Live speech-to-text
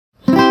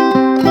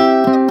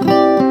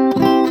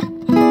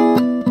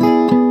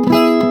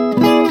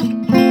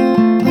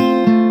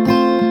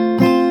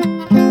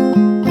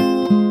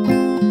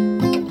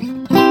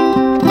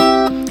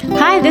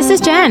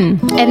Jen.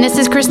 And this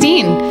is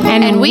Christine.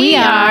 And we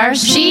are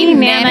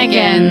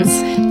She-Nanigans.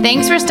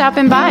 Thanks for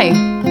stopping by.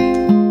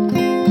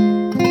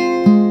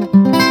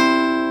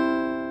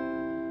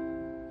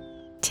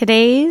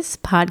 Today's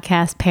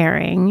podcast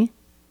pairing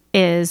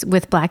is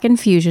with Black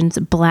Infusion's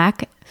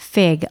Black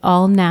Fig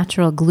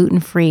all-natural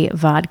gluten-free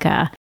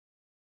vodka.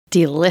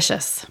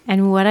 Delicious.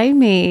 And what I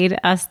made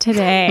us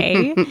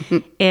today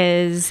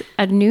is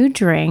a new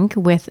drink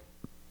with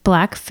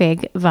Black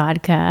Fig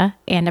vodka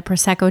and a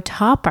Prosecco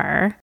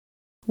topper,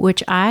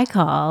 which I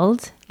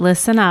called,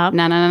 listen up,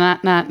 getting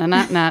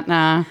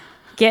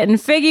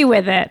figgy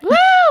with it. Woo!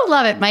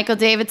 Love it. Michael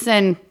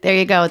Davidson. There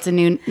you go. It's a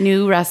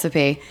new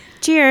recipe.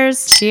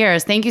 Cheers.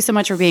 Cheers. Thank you so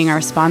much for being our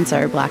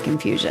sponsor, Black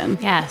Infusion.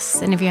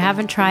 Yes. And if you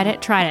haven't tried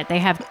it, try it. They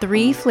have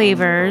 3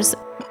 flavors.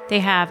 They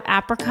have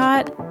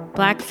apricot,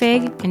 black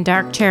fig, and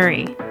dark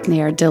cherry.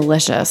 They are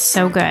delicious.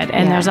 So good.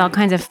 And there's all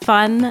kinds of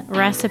fun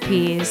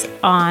recipes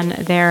on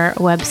their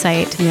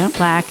website,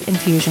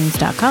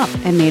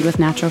 blackinfusions.com. And made with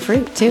natural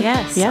fruit, too.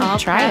 Yes. Yeah, all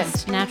try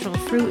pressed, natural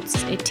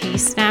fruits. It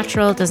tastes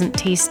natural. It doesn't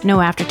taste,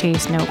 no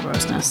aftertaste, no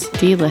grossness.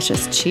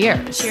 Delicious.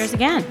 Cheers. Cheers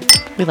again.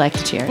 We like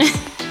to cheers.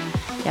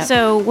 Yep.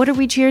 So what are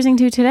we cheersing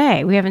to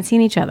today? We haven't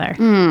seen each other.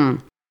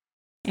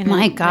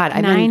 My God.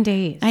 Like 9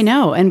 days. I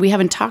know. And we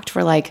haven't talked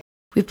for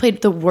we've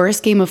played the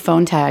worst game of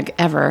phone tag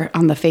ever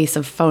on the face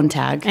of phone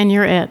tag. And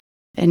you're it.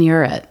 And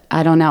you're it.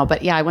 I don't know.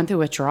 But yeah, I went through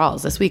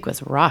withdrawals. This week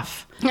was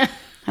rough. I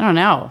don't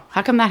know.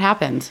 How come that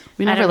happened?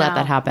 We never let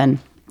that happen.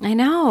 I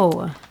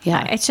know.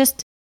 Yeah. It's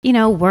just,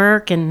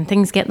 work and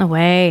things get in the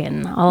way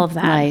and all of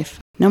that. Life.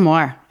 No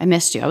more. I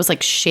missed you. I was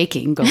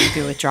shaking going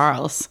through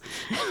withdrawals.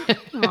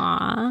 Aww.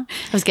 I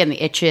was getting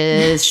the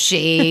itches,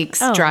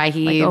 shakes, dry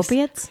heaves. Like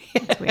opiates?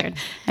 That's weird.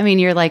 I mean,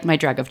 you're like my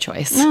drug of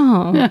choice.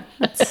 No,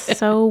 that's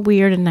so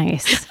weird and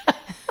nice.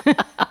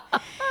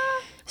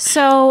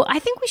 So I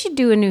think we should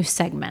do a new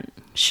segment.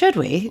 Should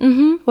we?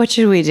 Mm-hmm. What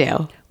should we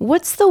do?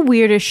 What's the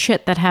weirdest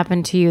shit that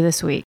happened to you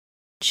this week?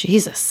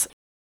 Jesus.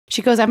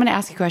 She goes, I'm going to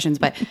ask you questions,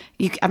 but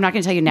I'm not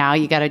going to tell you now.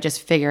 You got to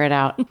just figure it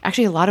out.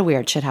 Actually, a lot of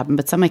weird shit happened,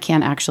 but some I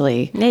can't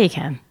actually. Yeah, you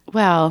can.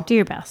 Well. Do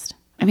your best.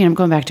 I mean, I'm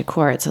going back to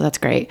court, so that's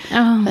great.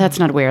 Oh. That's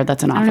not weird.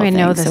 That's an awful thing. I don't even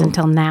know this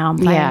until now. I'm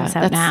finding this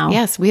out now.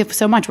 Yes, we have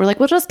so much. We're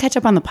we'll just catch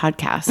up on the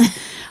podcast,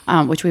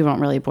 which we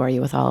won't really bore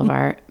you with all of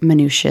our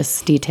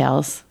minutious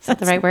details. Is that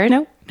the right word?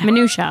 No.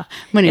 Minutia.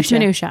 It's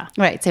minutia.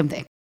 Right, same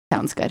thing.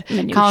 Sounds good.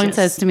 Minutious. Colin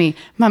says to me,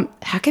 Mom,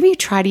 how come you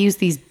try to use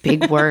these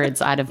big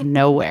words out of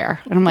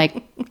nowhere? And I'm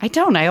like, I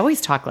don't. I always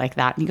talk like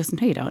that. And he goes,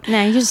 no, you don't.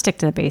 No, you just stick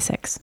to the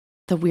basics.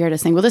 The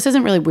weirdest thing. Well, this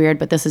isn't really weird,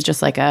 but this is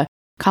just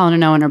Colin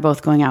and Owen are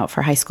both going out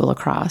for high school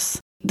lacrosse.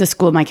 The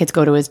school my kids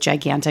go to is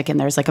gigantic, and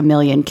there's 1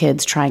 million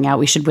kids trying out.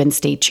 We should win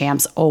state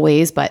champs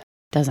always, but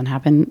it doesn't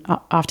happen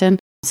often.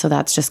 So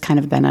that's just kind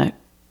of been a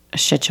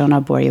shit show, and I'll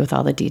bore you with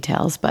all the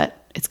details,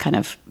 but it's kind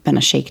of been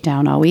a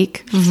shakedown all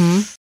week.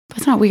 Mm-hmm. But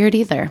it's not weird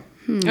either.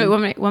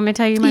 Wait, want me to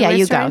tell you my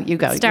weird story? You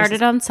go.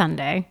 Started on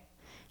Sunday.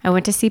 I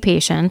went to see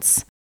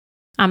patients.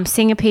 I'm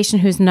seeing a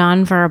patient who's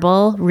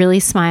nonverbal, really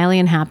smiley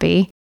and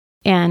happy,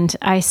 and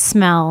I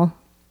smell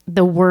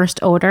the worst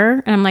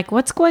odor, and I'm like,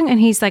 what's going on? And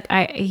he's like,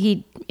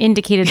 he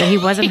indicated that he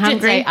wasn't he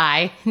hungry. Didn't say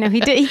I. No, he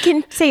did. He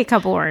can say a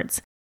couple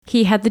words.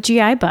 He had the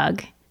GI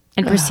bug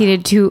and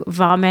proceeded to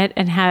vomit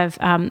and have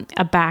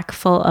a back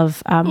full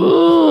of.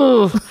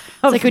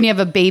 It's like when you have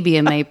a baby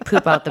and they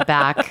poop out the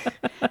back.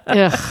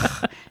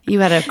 Ugh. You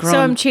had a grown. So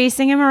I'm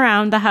chasing him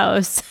around the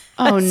house.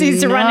 Oh, as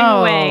he's running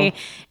away,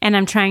 and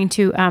I'm trying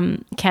to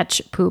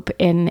catch poop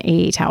in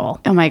a towel.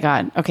 Oh my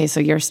God. Okay, so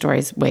your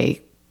story's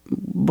way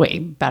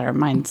better.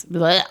 Mine's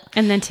bleh.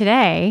 And then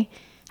today,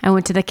 I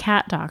went to the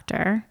cat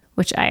doctor,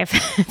 which I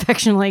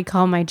affectionately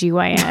call my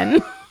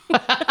GYN.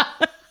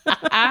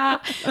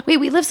 Wait,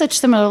 we live such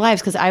similar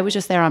lives because I was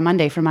just there on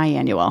Monday for my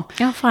annual.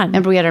 Oh, fun.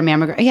 Remember we had our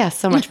mammogram. Yeah,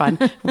 so much fun.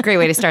 Great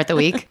way to start the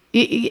week.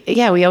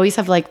 Yeah, we always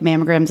have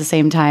mammograms the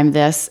same time,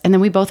 and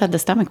then we both had the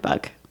stomach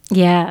bug.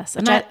 Yes.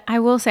 And I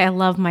will say I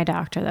love my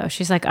doctor, though.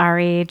 She's our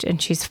age,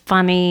 and she's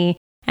funny,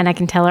 and I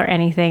can tell her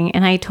anything.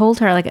 And I told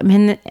her, I'm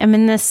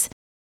in this.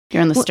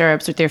 You're in the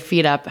stirrups with your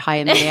feet up high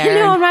in the air.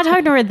 No, I'm not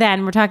talking to her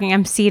then.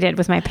 I'm seated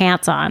with my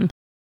pants on,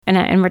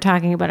 and we're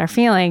talking about our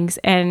feelings.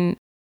 And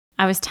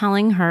I was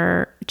telling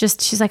her,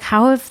 she's like,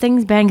 how have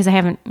things been? Because I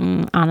haven't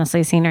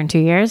honestly seen her in 2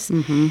 years.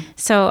 Mm-hmm.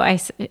 So I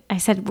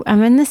said,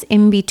 I'm in this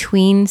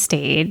in-between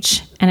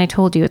stage. And I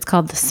told you it's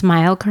called the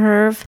smile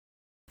curve.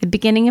 The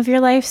beginning of your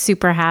life,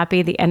 super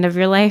happy. The end of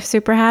your life,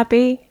 super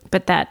happy.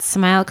 But that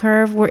smile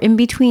curve, we're in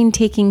between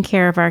taking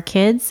care of our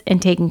kids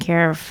and taking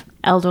care of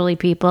elderly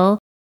people.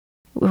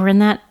 We're in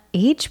that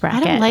age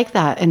bracket. I don't like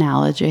that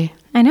analogy.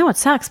 I know it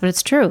sucks, but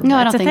it's true. No,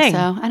 I don't think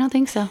so. I don't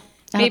think so.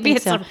 Maybe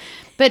it's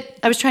But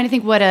I was trying to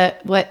think what a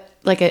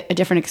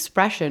different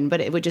expression,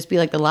 but it would just be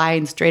the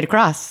line straight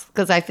across,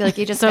 because I feel like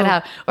you just gotta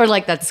have, or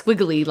that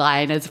squiggly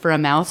line is for a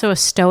mouth. So a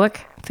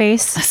stoic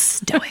face. A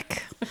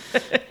stoic.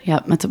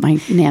 Yep, that's what my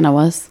Nana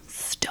was.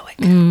 Stoic.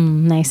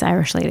 Nice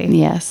Irish lady.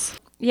 Yes.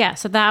 Yeah,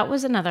 so that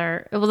was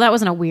that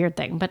wasn't a weird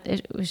thing, but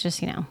it was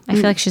just, I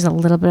feel like she's a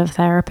little bit of a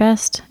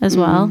therapist as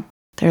well.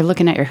 they're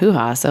looking at your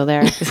hoo-ha, so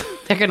they're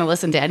going to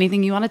listen to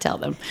anything you want to tell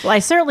them. Well, I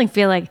certainly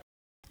feel like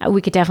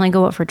we could definitely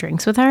go out for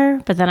drinks with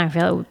her, but then I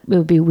feel it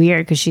would be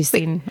weird because she's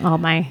seen all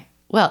my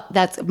Well,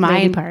 that's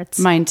baby parts.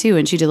 Mine too.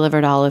 And she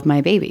delivered all of my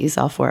babies,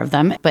 all 4 of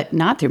them, but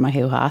not through my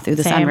hoo-ha, through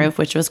the Same. sunroof,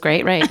 which was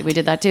great. Right. We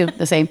did that too.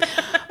 The same.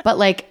 But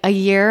like a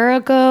year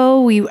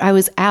ago, I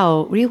was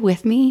out. Were you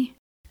with me?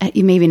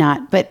 Maybe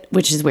not, but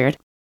which is weird.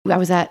 I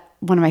was at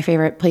one of my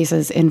favorite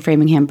places in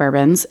Framingham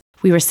Bourbons.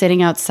 We were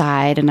sitting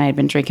outside and I had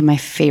been drinking my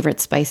favorite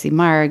spicy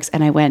margs,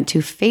 and I went to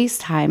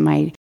FaceTime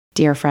my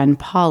dear friend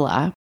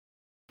Paula.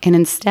 And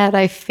instead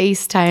I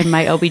FaceTimed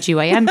my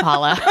OBGYN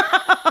Paula.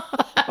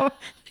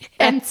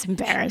 That's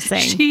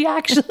embarrassing. She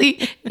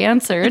actually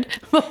answered,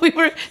 but we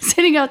were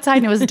sitting outside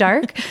and it was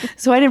dark.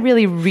 So I didn't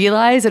really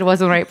realize it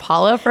wasn't right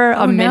Paula for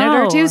a minute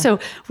or two. So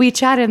we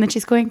chatted and then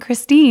she's going,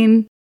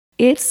 Christine,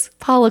 it's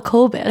Paula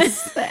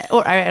Kolbis.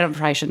 Or I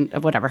probably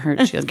shouldn't, whatever.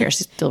 She doesn't care.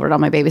 She's delivered all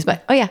my babies.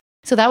 But oh yeah.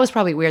 So that was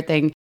probably a weird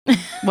thing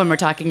when we're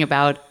talking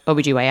about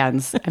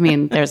OBGYNs. I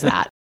mean, there's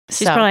that.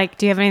 She's probably like,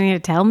 do you have anything to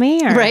tell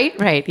me? Or?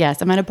 Right.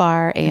 Yes. I'm at a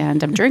bar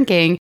and I'm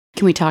drinking.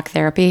 Can we talk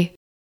therapy?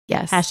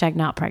 Yes. Hashtag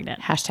not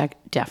pregnant. Hashtag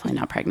definitely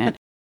not pregnant.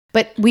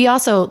 But we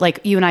also, like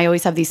you and I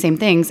always have these same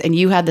things, and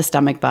you had the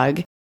stomach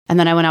bug. And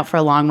then I went out for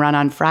a long run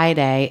on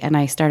Friday and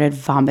I started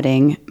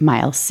vomiting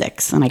mile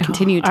 6. And I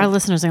continued Our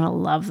listeners are going to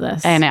love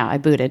this. I know, I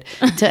booted.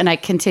 And I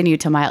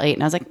continued to mile 8.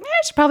 And I was like,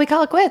 I should probably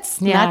call it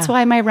quits. Yeah. That's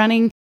why my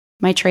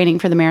training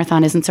for the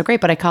marathon isn't so great.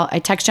 But I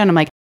text Jen, I'm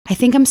like, I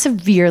think I'm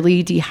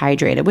severely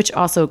dehydrated, which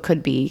also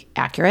could be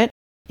accurate,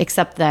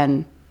 except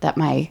then that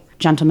my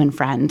gentleman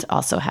friend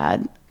also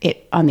had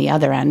it on the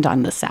other end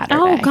on the Saturday.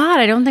 Oh God,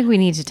 I don't think we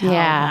need to tell her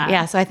that.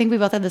 Yeah. So I think we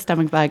both had the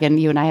stomach bug, and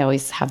you and I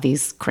always have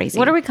these crazy.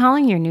 What are we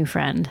calling your new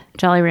friend?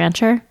 Jolly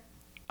Rancher?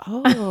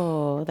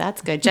 Oh,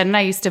 that's good. Jen and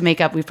I used to make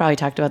up, we've probably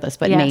talked about this,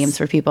 but Yes. names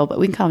for people, but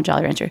we can call him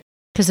Jolly Rancher.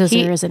 Because those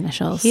are his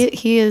initials.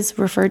 He is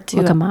referred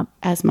Look him to up.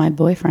 as my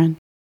boyfriend.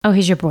 Oh,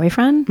 he's your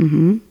boyfriend?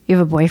 Mm-hmm. You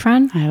have a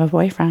boyfriend? I have a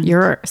boyfriend.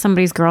 You're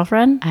somebody's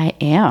girlfriend? I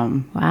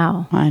am.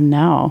 Wow. I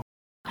know.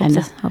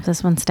 Hope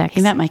this one sticks.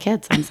 He met my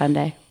kids on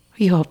Sunday.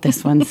 You hope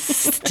this one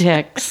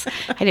sticks.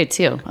 I did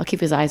too. I'll keep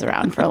his eyes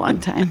around for a long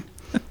time.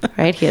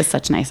 Right? He has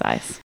such nice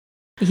eyes.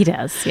 He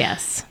does,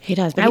 yes. He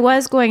does. I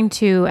was going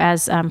to,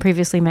 as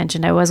previously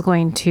mentioned, I was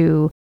going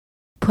to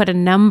put a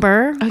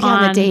number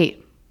on the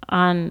date.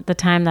 On the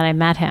time that I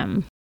met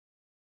him.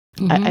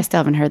 Mm-hmm. I still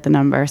haven't heard the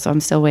number, so I'm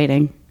still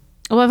waiting.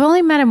 Well, I've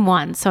only met him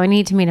once, so I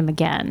need to meet him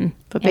again.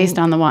 But based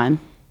on the one?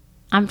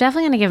 I'm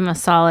definitely going to give him a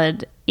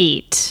solid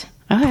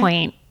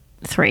 8.3.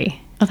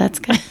 Oh, that's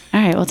good.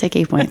 All right, we'll take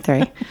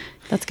 8.3.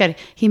 That's good.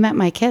 He met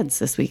my kids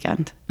this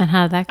weekend. And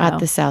how did that go? At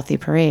the Southie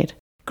Parade.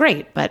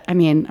 Great, but I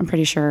mean, I'm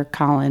pretty sure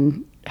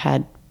Colin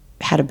had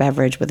a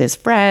beverage with his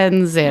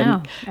friends,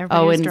 and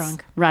Owen's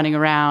drunk. running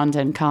around,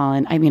 and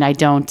Colin, I mean, I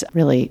don't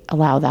really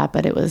allow that,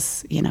 but it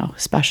was,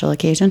 special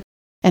occasion.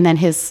 And then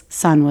his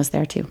son was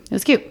there too. It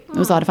was cute. It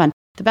was a lot of fun.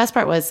 The best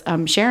part was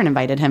Sharon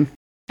invited him.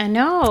 I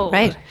know.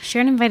 Right.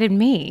 Sharon invited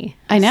me.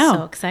 I know.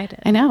 So excited.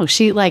 I know.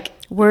 She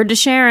word to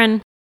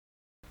Sharon.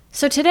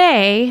 So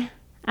today,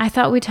 I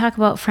thought we'd talk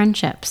about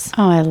friendships.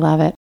 Oh, I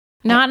love it.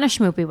 Not in a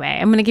schmoopy way.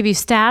 I'm going to give you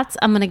stats.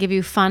 I'm going to give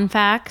you fun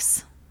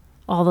facts.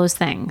 All those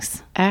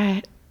things. All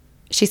right.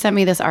 She sent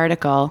me this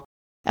article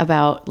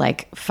about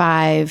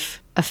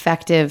 5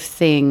 effective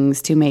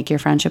things to make your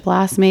friendship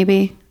last,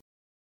 maybe.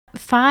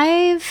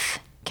 5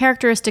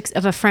 characteristics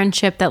of a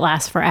friendship that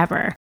lasts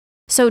forever.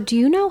 So do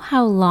you know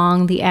how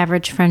long the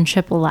average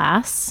friendship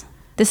lasts?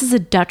 This is a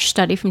Dutch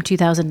study from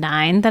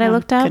 2009 that I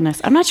looked up.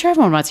 Goodness. I'm not sure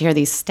everyone wants to hear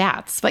these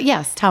stats, but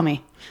yes, tell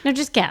me. No,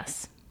 just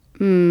guess.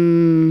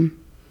 4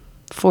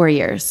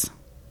 years.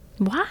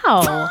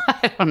 Wow.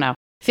 I don't know.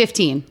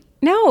 15.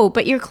 No,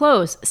 but you're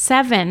close.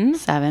 7.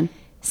 7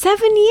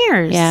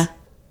 years. Yeah.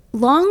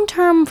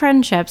 Long-term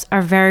friendships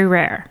are very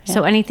rare. Yeah.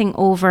 So anything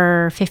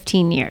over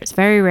 15 years,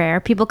 very rare.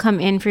 People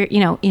come in for,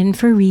 in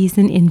for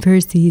reason, in for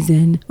a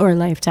season, or a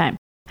lifetime.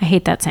 I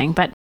hate that saying,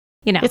 but,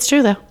 It's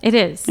true, though. It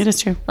is. It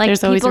is true.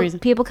 There's always a reason.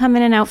 People come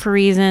in and out for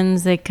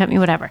reasons. They cut me,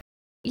 whatever.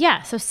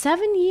 Yeah, so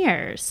 7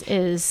 years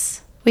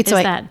is... Wait, so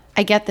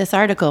I get this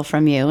article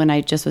from you, and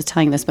I just was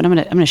telling this, but I'm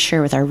gonna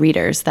share with our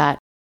readers that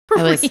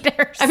readers.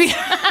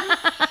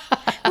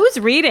 Who's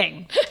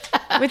reading?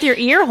 With your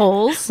ear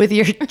holes. With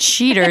your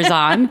cheaters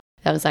on.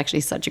 That was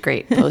actually such a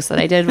great post that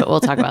I did, but we'll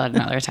talk about it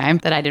another time,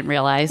 that I didn't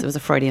realize it was a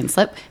Freudian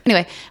slip.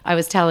 Anyway, I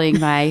was telling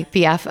my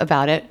BF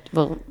about it,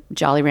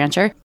 Jolly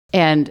Rancher,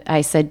 and I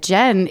said,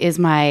 Jen is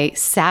my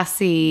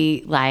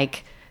sassy,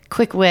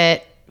 quick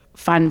wit,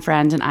 fun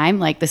friend, and I'm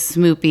the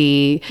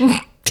smoopy...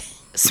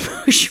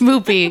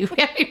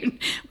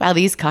 schmoopy. Wow,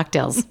 these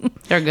cocktails,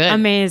 they're good.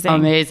 Amazing.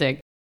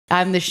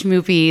 I'm the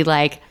schmoopy,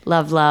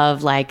 love,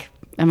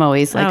 I'm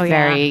always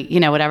very,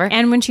 whatever.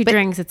 And when she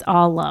drinks, it's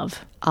all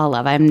love. All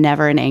love. I'm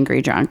never an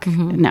angry drunk.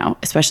 Mm-hmm. No,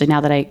 especially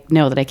now that I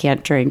know that I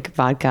can't drink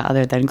vodka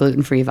other than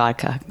gluten-free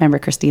vodka. Remember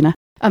Christina?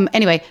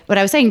 Anyway, what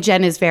I was saying,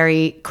 Jen is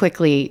very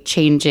quickly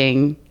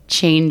changing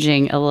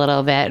a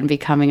little bit and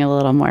becoming a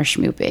little more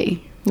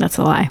schmoopy. That's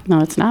a lie. No,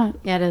 it's not.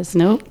 Yeah, it is.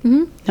 Nope.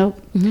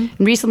 Nope. And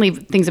recently,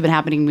 things have been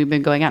happening. We've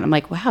been going out. And I'm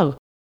like, wow,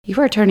 you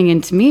are turning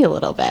into me a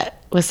little bit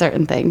with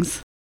certain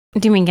things.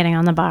 Do you mean getting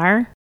on the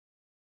bar?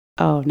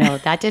 Oh, no,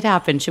 that did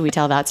happen. Should we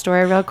tell that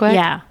story real quick?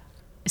 Yeah.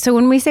 So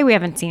when we say we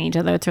haven't seen each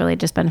other, it's really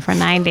just been for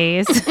 9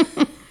 days,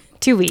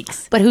 2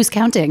 weeks, But who's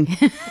counting?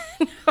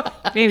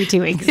 maybe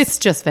 2 weeks. It's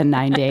just been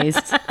 9 days.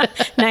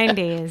 9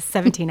 days,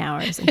 17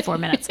 hours, and 4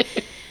 minutes.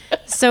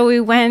 So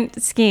we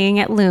went skiing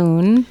at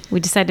Loon. We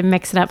decided to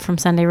mix it up from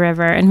Sunday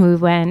River, and we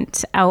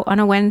went out on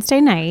a Wednesday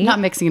night. Not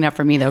mixing it up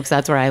for me, though, because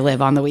that's where I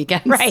live on the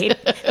weekends. Right.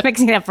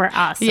 Mixing it up for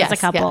us Yes, as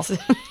a couple. yes.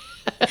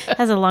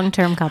 As a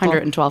long-term couple.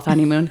 112th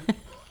honeymoon.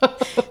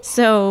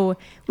 So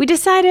we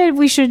decided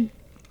we should,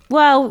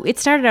 well, it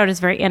started out as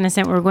very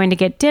innocent. We were going to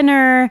get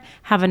dinner,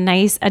 have a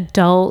nice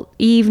adult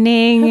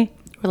evening.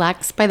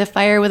 Relax by the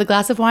fire with a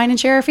glass of wine and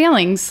share our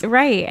feelings.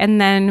 Right. And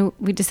then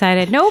we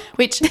decided, nope.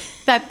 Which,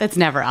 that's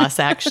never us,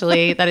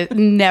 actually. That is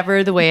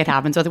never the way it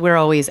happens. We're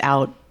always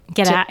out.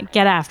 Get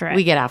after it.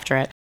 We get after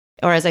it.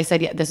 Or as I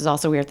said, yeah, this is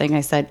also a weird thing.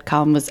 I said,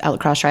 Colin was at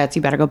lacrosse tryouts,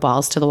 you better go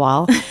balls to the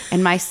wall.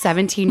 And my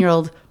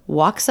 17-year-old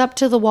walks up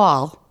to the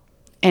wall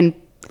and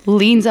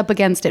leans up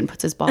against it and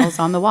puts his balls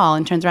on the wall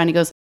and turns around and he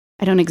goes,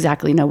 I don't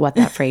exactly know what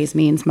that phrase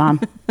means, Mom.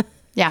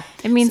 Yeah.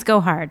 It means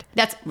go hard.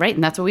 That's right.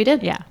 And that's what we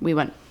did. Yeah. We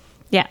went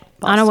Yeah.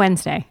 On a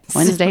Wednesday.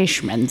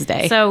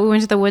 Schmednesday. So we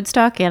went to the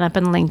Woodstock Inn up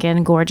in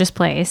Lincoln, gorgeous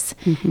place.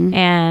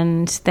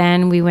 And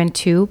then we went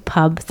to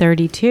Pub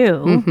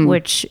 32,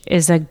 which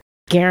is a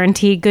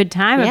guaranteed good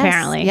time, Yes,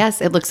 apparently. Yes.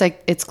 It looks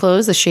like it's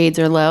closed. The shades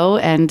are low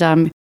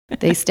and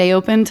they stay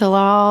open till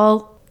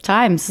all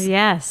times.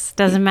 Yes.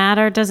 Doesn't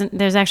matter.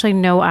 There's actually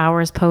no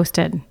hours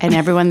posted. And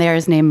everyone there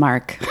is named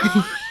Mark,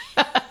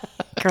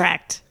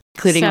 Correct.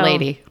 including a So,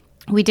 lady.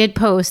 We did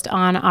post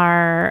on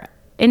our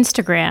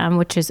Instagram,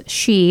 which is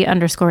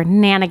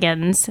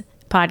she_nanigans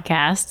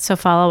podcast. So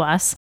follow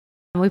us.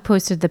 We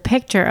posted the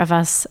picture of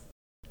us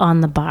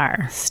on the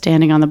bar.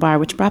 Standing on the bar,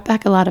 which brought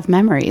back a lot of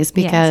memories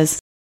because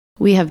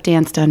we have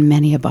danced on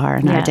many a bar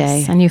in our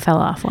day. And you fell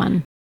off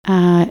one.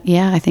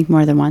 Yeah, I think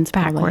more than once.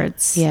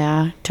 Backwards. Probably.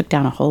 Yeah. Took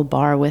down a whole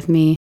bar with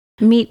me.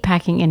 Meat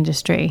packing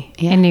industry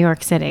in New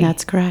York City.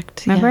 That's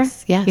correct. Remember?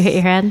 Yes. You hit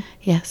your head?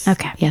 Yes.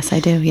 Okay. Yes, I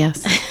do.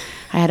 Yes.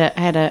 I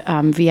had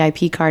a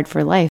VIP card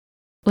for life.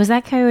 Was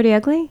that Coyote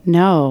Ugly?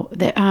 No.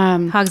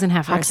 Hogs and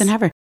Heifers. Hogs and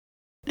Heifer.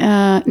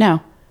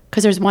 No.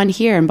 Because there's one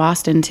here in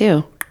Boston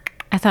too.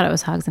 I thought it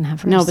was Hogs and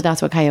Heifers. No, but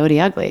that's what Coyote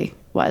Ugly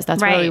was.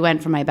 That's where Right. we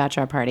went for my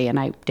bachelor party and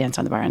I danced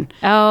on the bar and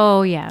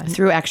Oh, yeah.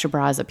 threw extra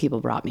bras that people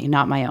brought me,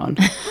 not my own.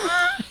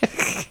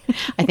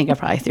 I think I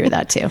probably threw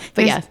that too.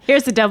 But yeah.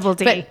 Here's the double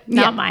D. But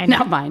not mine.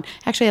 Not mine.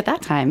 Actually, at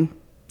that time,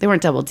 they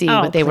weren't double D,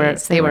 Oh, but they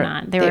please, they were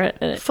not. They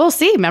were, full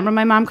C. Remember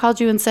my mom called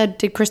you and said,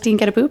 did Christine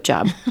get a boob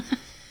job?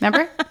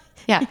 Remember?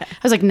 Yeah. I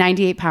was like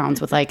 98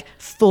 pounds with like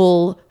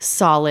full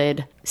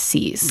solid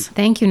C's.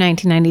 Thank you,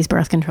 1990s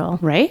birth control.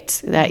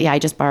 Right? I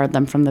just borrowed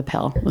them from the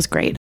pill. It was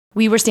great.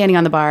 We were standing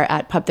on the bar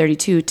at Pub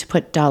 32 to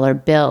put dollar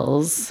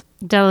bills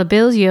Dollar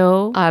bills,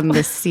 yo. on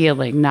the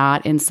ceiling,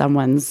 not in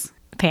someone's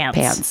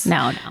Pants.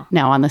 No.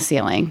 No, on the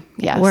ceiling.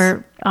 Yes.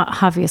 We're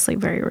obviously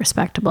very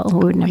respectable.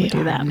 We would never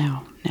do that.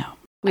 No.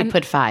 We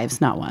put fives,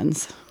 not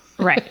ones.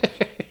 Right.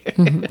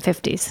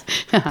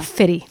 50s.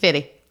 Fitty.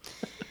 Fitty.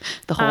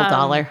 The whole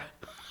dollar.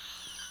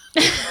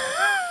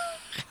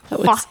 That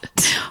was,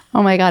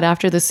 oh my God,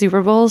 after the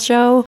Super Bowl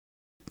show,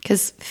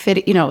 because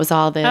Fitty, it was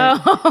all the,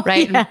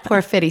 right? Yeah. And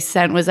poor Fitty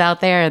Cent was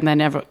out there and then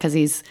because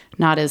he's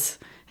not as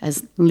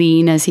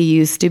lean as he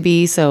used to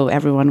be. So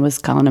everyone was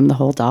calling him the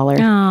whole dollar.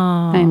 Oh,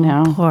 I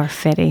know. Poor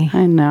Fitty.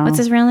 I know. What's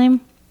his real name?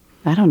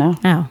 I don't know.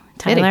 Oh,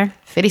 Tyler?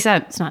 Fitty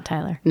Cent. It's not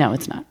Tyler. No,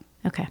 it's not.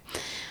 Okay.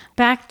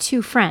 Back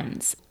to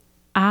Friends.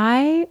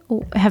 I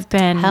have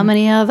been... How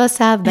many of us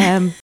have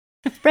them?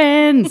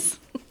 Friends.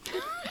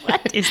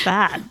 What is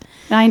that?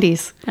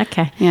 90s.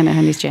 Okay. Yeah,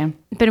 90s jam.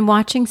 Been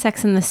watching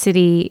Sex and the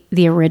City,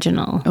 the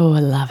original. Oh, I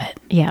love it.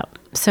 Yeah.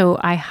 So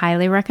I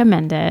highly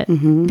recommend it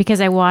because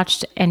I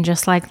watched And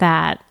Just Like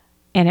That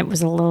and it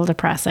was a little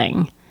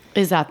depressing.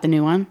 Is that the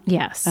new one?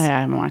 Yes. I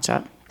haven't watched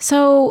that.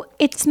 So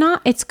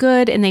it's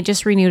good and they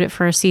just renewed it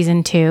for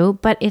season 2,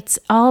 but it's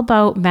all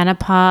about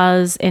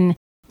menopause and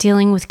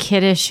dealing with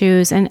kid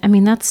issues. And I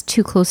mean, that's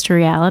too close to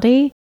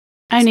reality.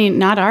 I mean,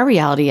 not our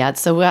reality yet.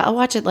 So I'll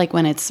watch it like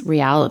when it's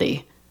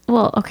reality.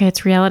 Well, okay,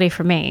 it's reality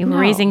for me. No.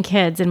 We're raising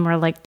kids and we're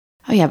like,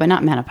 Oh, yeah, but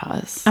not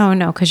menopause. oh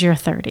no, because you're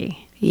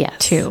 30. Yes.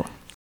 Too.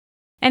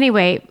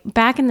 Anyway,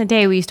 back in the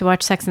day, we used to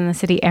watch Sex and the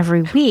City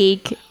every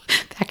week.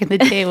 Back in the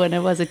day when I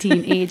was a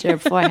teenager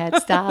before I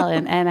had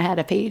Stalin and I had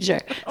a pager.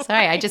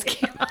 Sorry, I just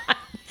can't.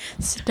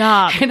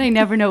 Stop. And I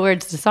never know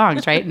words to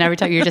songs, right? And every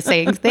time you're just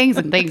saying things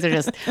and things are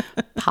just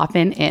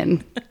popping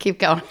in. Keep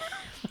going.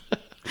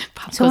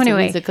 Pop So goes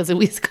anyway. the weasel goes the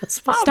weasel goes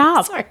pop.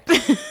 Stop. Sorry.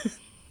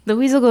 The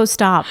weasel goes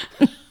stop.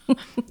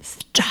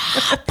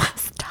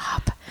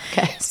 Stop.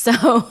 Okay.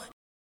 So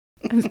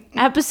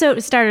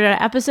started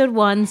at episode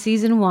 1,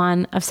 season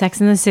 1 of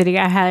Sex and the City.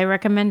 I highly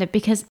recommend it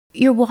because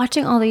you're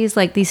watching all these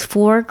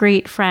 4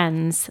 great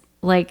friends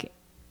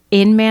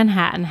in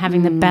Manhattan,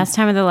 having the best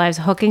time of their lives,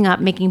 hooking up,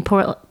 making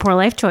poor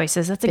life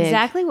choices. That's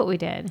exactly what we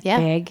did. Yeah.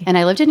 Big. And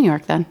I lived in New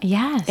York then.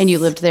 Yes. And you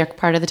lived there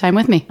part of the time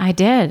with me. I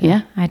did.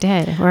 Yeah. I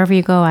did. Wherever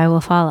you go, I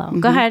will follow.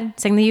 Go ahead.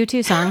 Sing the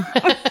U2 song.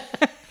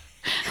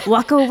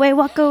 Walk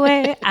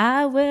away,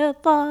 I will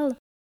follow.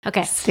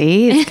 Okay.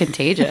 See, it's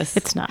contagious.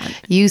 It's not.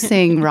 You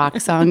sing rock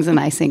songs and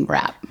I sing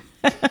rap.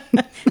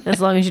 As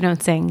long as you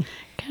don't sing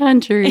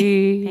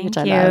Country. Thank which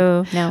I you.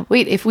 love. No.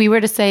 Wait, if we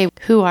were to say,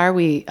 who are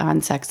we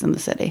on Sex and the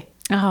City?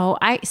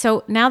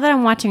 So now that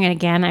I'm watching it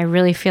again, I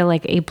really feel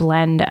like a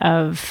blend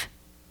of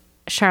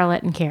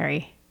Charlotte and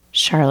Carrie.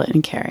 Charlotte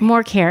and Carrie.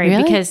 More Carrie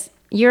Really? because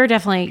you're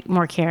definitely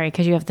more Carrie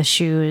because you have the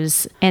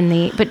shoes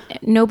and but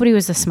nobody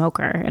was a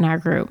smoker in our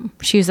group.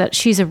 She's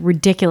a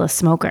ridiculous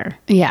smoker,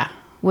 Yeah.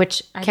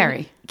 which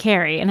Carrie.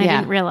 And I Yeah.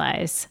 didn't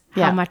realize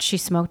how Yeah. much she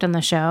smoked on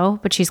the show,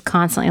 but she's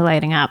constantly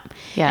lighting up.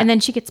 Yeah. And then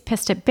she gets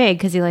pissed at Big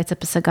because he lights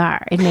up a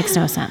cigar. It makes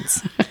no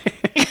sense.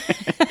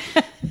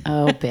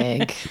 Oh,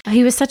 Big.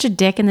 He was such a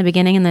dick in the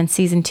beginning, and then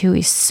season 2,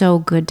 he's so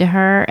good to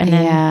her. And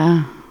then,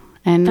 Yeah.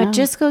 And but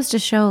just goes to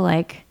show,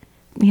 like,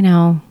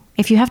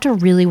 if you have to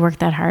really work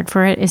that hard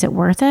for it, is it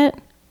worth it?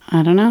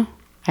 I don't know.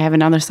 I have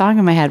another song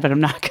in my head, but I'm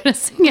not going to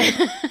sing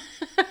it.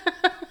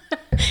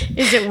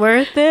 Is it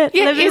worth it?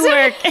 Yeah, Living is it?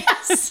 work.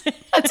 Yes,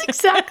 that's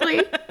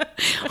exactly.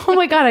 Oh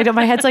my God, I know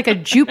my head's like a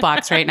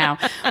jukebox right now.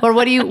 Or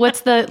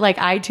what's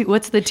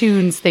the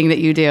tunes thing that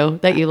you do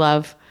that you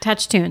love?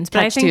 Touch tunes. But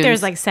I Touch think tunes.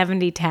 there's like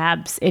 70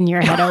 tabs in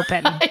your head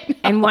open.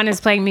 And one is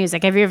playing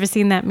music. Have you ever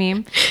seen that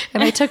meme?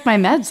 And I took my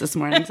meds this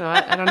morning, so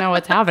I don't know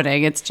what's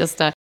happening. It's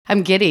just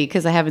I'm giddy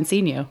because I haven't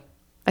seen you.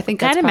 I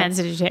think What that's kind of meds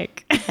did you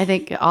take? I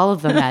think all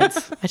of the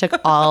meds. I took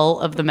all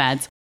of the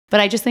meds. But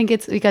I just think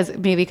it's because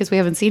we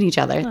haven't seen each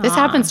other. This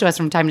happens to us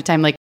from time to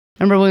time. Like,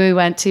 remember when we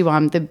went to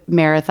the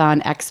Marathon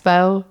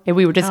Expo and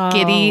we were just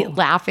giddy,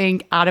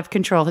 laughing, out of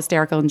control,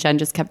 hysterical. And Jen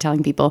just kept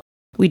telling people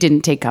we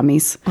didn't take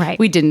gummies. Right.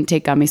 We didn't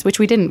take gummies, which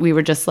we didn't. We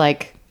were just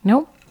like,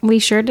 Nope. We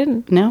sure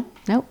didn't. no,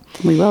 Nope.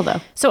 we will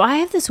though. So I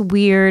have this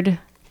weird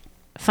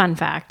fun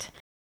fact.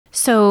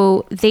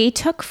 So they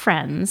took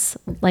friends,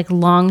 like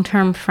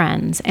long-term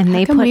friends, and they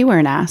How come put. we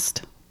weren't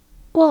asked?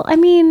 Well, I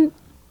mean,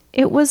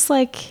 it was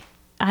like,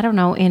 I don't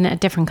know, in a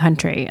different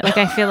country. Like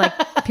I feel like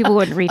people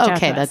wouldn't reach out to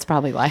Okay, us. that's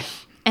probably why.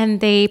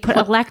 And they put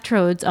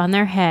electrodes on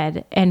their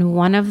head, and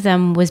one of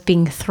them was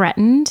being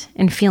threatened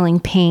and feeling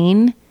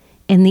pain,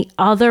 and the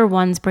other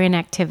one's brain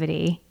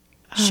activity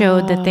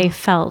showed that they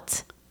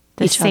felt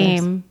the Each other's.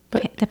 same,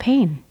 the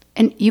pain.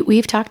 And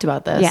we've talked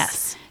about this.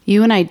 Yes.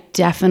 You and I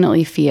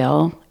definitely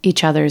feel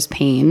each other's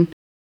pain,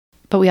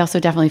 but we also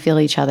definitely feel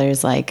each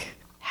other's like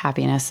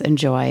happiness and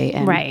joy.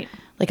 And Right.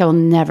 like I will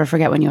never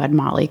forget when you had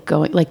Molly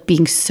going, like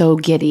being so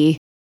giddy,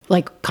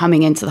 like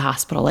coming into the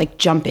hospital, like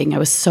jumping. I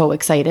was so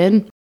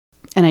excited.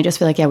 And I just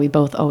feel like, yeah, we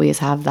both always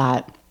have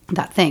that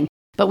thing.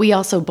 But we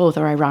also both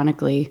are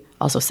ironically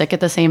also sick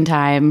at the same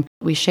time.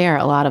 We share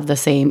a lot of the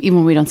same, even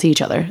when we don't see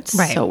each other. It's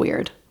Right. so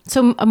weird.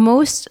 So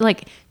most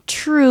like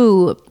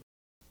true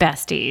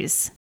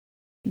besties,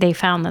 they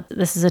found that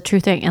this is a true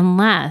thing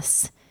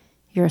unless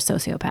you're a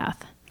sociopath.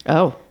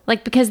 Oh,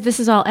 Like, because this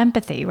is all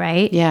empathy,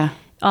 right? yeah.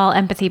 All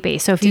empathy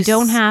based. So if you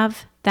don't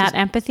have that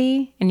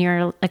empathy and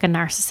you're like a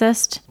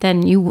narcissist,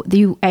 then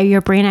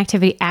your brain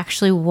activity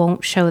actually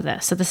won't show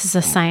this. So this is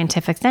a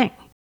scientific thing.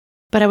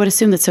 But I would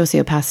assume that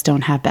sociopaths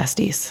don't have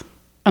besties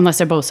unless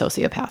they're both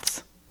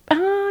sociopaths.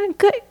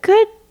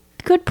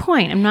 Good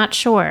point. I'm not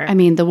sure. I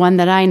mean, the one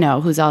that I know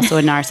who's also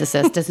a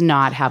narcissist does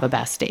not have a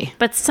bestie.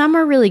 But some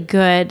are really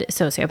good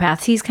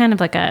sociopaths. He's kind of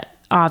like a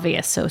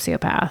obvious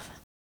sociopath.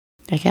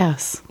 I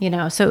guess.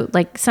 So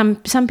like some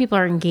people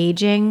are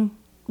engaging,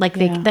 like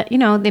they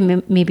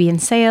may be in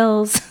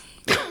sales.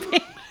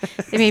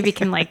 They maybe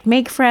can like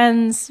make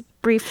friends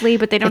briefly,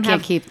 but they I don't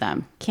can't keep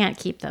them. can't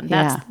keep them.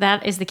 Yeah.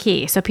 That is the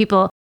key. So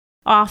people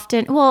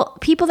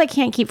that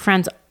can't keep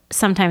friends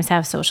sometimes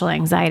have social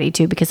anxiety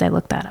too, because I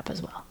looked that up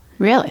as well.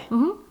 Really?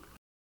 Mm-hmm.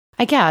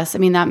 I guess. I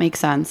mean, that makes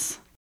sense.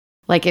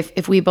 Like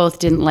if we both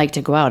didn't like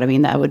to go out, I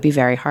mean, that would be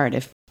very hard.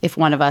 If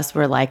one of us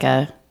were like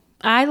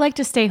I like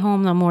to stay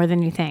home though more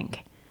than you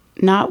think.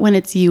 not when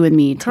it's you and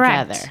me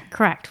Correct. together.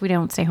 Correct. We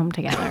don't stay home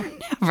together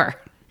Never.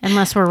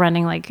 unless we're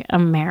running like a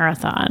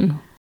marathon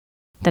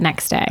the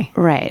next day.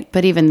 Right.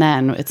 But even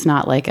then, it's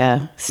not like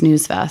a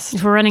snooze fest.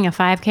 If we're running a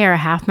 5K or a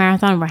half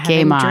marathon, we're having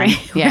Game on.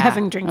 drink. Yeah. We're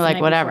having drinks. We're the like,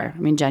 night whatever. before.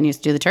 I mean, Jen used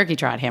to do the turkey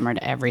trot hammered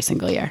every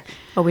single year.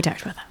 Oh, we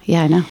talked about that.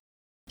 Yeah, I know.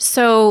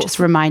 So Just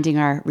reminding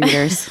our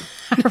readers.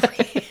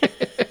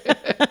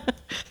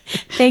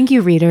 thank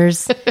you,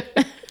 readers.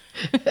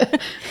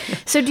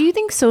 So do you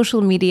think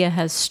social media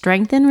has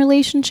strengthened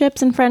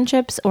relationships and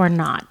friendships or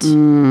not?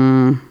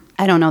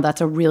 I don't know.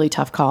 That's a really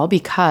tough call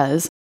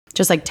because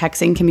just like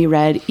texting can be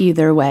read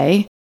either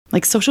way.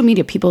 Like social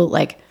media, people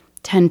like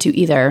tend to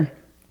either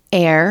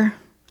air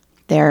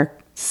their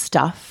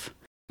stuff,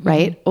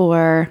 right?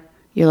 Or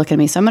you're looking at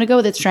me. So I'm going to go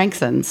with it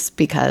strengthens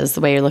because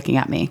the way you're looking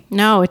at me.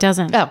 No, it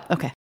doesn't. Oh,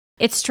 okay.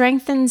 It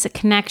strengthens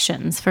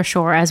connections for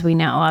sure, as we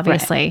know,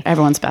 obviously. Right.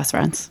 Everyone's best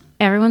friends.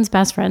 Everyone's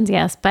best friends,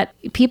 yes. But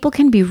people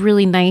can be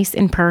really nice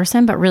in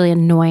person, but really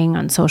annoying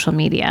on social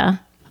media.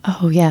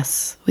 Oh,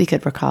 yes. We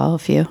could recall a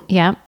few.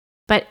 Yeah.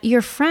 But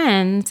your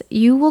friends,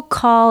 you will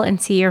call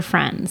and see your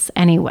friends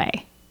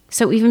anyway.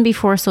 So even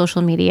before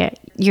social media,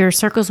 your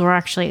circles were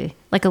actually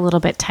like a little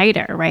bit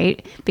tighter,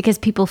 right? Because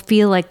people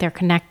feel like they're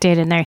connected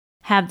and they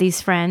have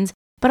these friends,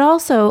 but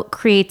also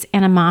creates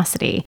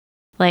animosity.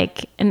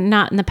 Like, and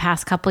not in the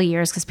past couple of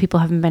years because people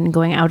haven't been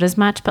going out as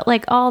much, but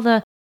like all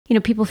the,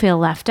 people feel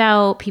left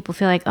out. People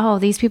feel like, oh,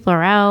 these people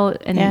are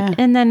out.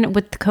 And then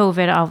with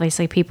COVID,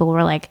 obviously people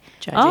were like,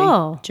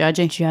 Judging.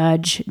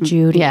 Judge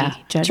Judy. Yeah.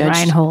 Judge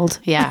Reinhold.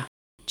 Yeah.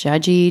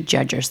 Judgy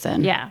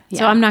Judgerson. Yeah.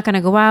 So I'm not going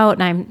to go out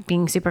and I'm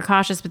being super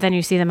cautious, but then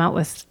you see them out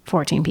with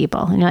 14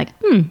 people and you're like,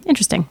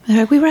 interesting.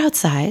 We were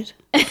outside.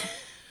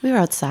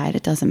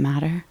 It doesn't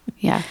matter.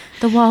 Yeah.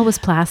 The wall was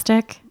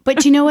plastic.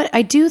 But you know what?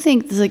 I do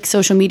think like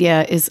social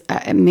media is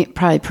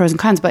probably pros and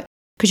cons, but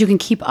because you can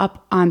keep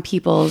up on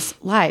people's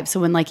lives.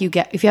 So when like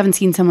if you haven't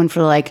seen someone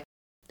for like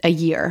a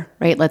year,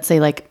 right? Let's say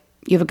like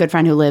you have a good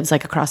friend who lives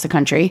like across the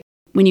country.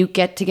 When you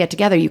get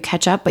together, you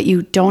catch up, but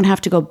you don't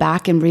have to go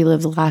back and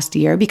relive the last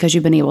year because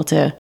you've been able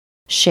to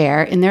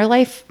share in their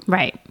life.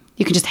 Right.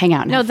 You can just hang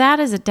out. No, that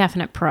is a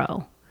definite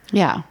pro.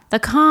 Yeah. The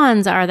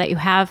cons are that you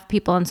have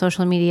people on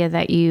social media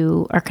that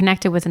you are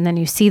connected with and then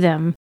you see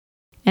them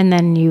and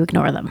then you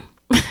ignore them.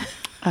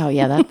 Oh,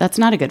 yeah. That's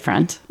not a good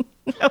friend.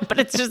 No, but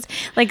it's just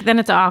like, then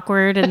it's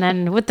awkward. And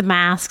then with the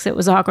masks, it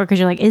was awkward because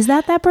you're like, is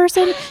that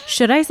person?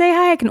 Should I say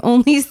hi? I can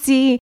only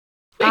see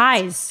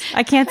eyes.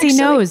 I can't see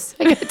nose.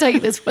 I got to tell you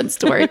this one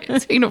story.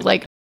 Speaking of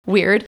like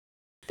weird.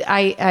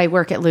 I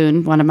work at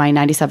Loon, one of my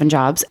 97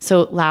 jobs.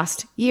 So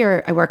last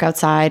year I work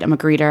outside. I'm a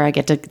greeter.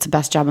 It's the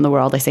best job in the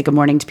world. I say good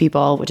morning to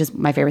people, which is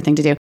my favorite thing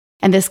to do.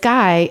 And this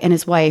guy and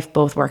his wife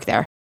both work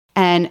there.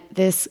 And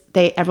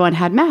everyone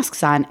had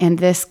masks on. And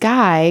this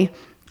guy,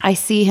 I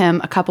see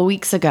him a couple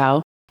weeks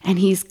ago and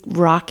he's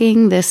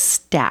rocking this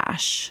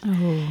stash.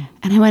 Oh.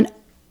 And I went,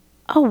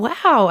 oh,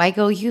 wow. I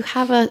go, you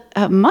have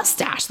a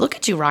mustache. Look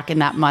at you rocking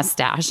that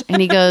mustache.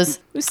 And he goes,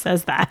 who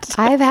says that?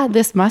 I've had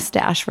this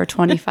mustache for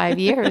 25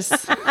 years.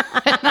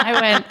 And I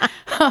went,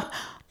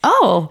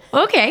 oh,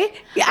 okay.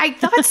 Yeah, I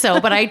thought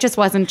so, but I just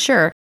wasn't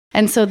sure.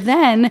 And so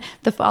then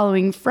the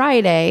following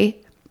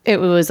Friday, it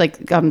was like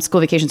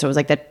school vacation. So it was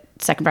like the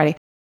second Friday,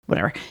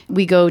 whatever.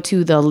 We go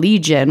to the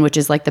Legion, which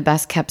is like the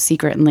best kept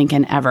secret in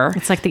Lincoln ever.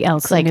 It's like the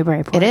Elks in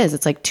Newburyport. It is.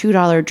 It's like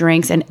 $2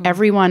 drinks. And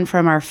everyone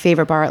from our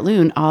favorite bar at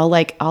Loon, all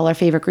our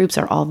favorite groups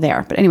are all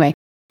there. But anyway,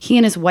 he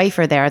and his wife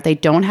are there. They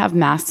don't have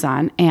masks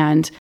on.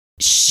 And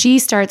she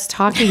starts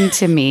talking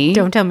to me.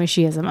 Don't tell me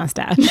she has a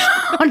mustache.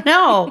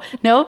 No.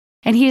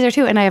 And he's there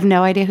too. And I have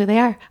no idea who they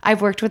are.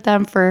 I've worked with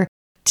them for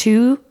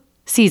 2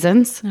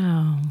 seasons.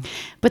 Oh.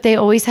 But they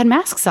always had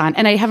masks on.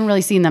 And I haven't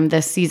really seen them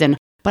this season.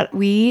 But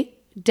we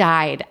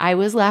died. I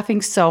was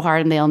laughing so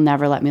hard and they'll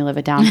never let me live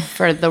it down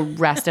for the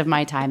rest of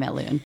my time at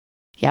Loon.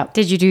 Yep.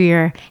 Did you do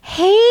your,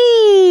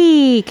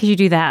 hey, could you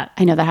do that?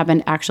 I know that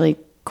happened actually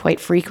quite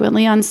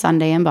frequently on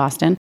Sunday in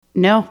Boston.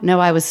 No,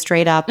 I was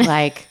straight up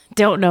like,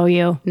 don't know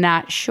you.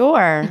 Not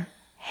sure.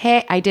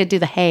 Hey, I did do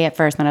the hey at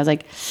first, and I was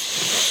like,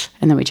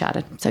 and then we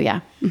chatted. So yeah.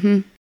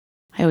 Mm-hmm.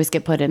 I always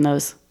get put in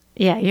those.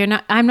 Yeah,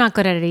 I'm not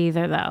good at it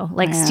either though.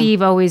 Like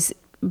Steve always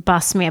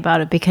busts me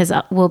about it because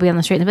we'll be on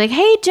the street and they'll be like,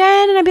 hey,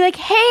 Jen. And I'd be like,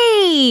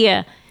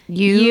 hey,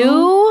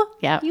 you?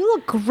 Yeah. You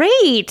look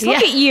great. Look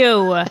at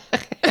you.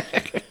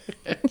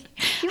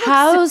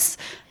 How's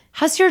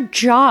your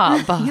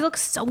job? You look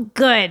so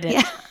good.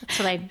 Yeah.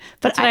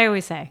 That's what I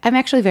always say. I'm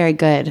actually very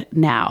good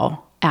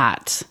now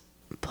at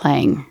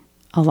playing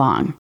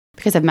along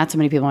because I've met so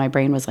many people. My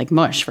brain was like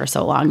mush for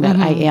so long that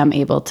I am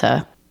able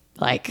to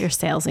like. You're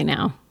salesy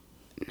now.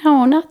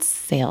 No, not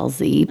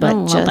salesy, but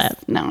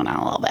not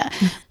a little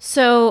bit.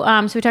 So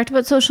we talked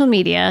about social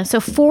media. So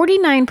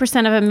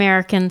 49% of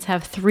Americans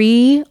have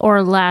 3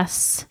 or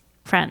less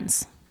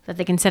friends that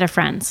they consider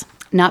friends.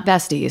 Not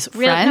besties.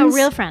 Friends? No,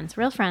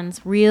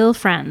 real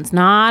friends,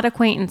 not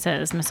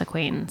acquaintances, Miss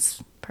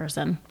Acquaintance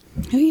person.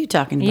 Who are you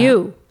talking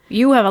about?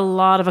 You have a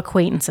lot of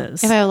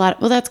acquaintances. If I have a lot,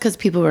 well, that's because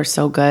people were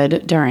so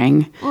good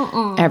during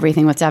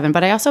everything with Devin.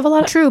 But I also have a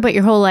lot of... True, but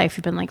your whole life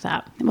you've been like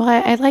that. Well,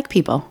 I like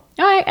people.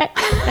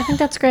 I think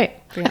that's great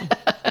for you.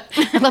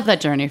 I love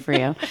that journey for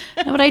you.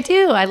 No, but I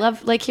do. I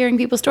love like hearing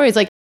people's stories.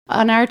 Like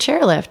on our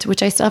chairlift,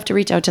 which I still have to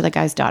reach out to the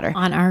guy's daughter.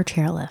 On our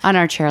chairlift. On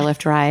our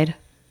chairlift ride.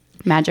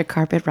 Magic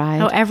carpet ride.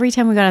 Oh, every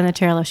time we got on the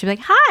chairlift, she'd be like,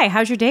 hi,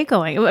 how's your day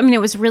going? I mean,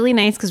 it was really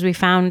nice because we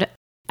found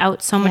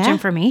out so much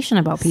information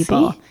about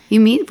people. See? You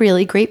meet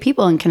really great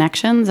people and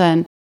connections.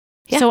 And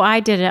so I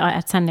did it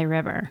at Sunday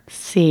River.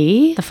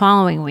 See? The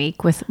following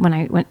week when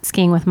I went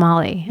skiing with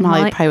Molly. And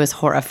Molly probably was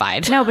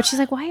horrified. No, but she's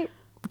like, why?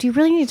 Do you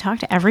really need to talk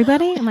to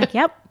everybody? I'm like,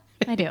 yep,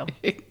 I do.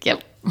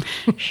 Yep,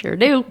 sure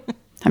do.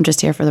 I'm just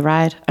here for the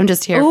ride. I'm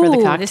just here for the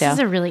cocktail. This is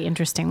a really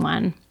interesting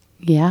one.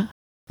 Yeah.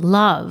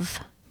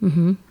 Love.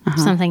 Mm-hmm.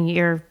 Something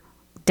you're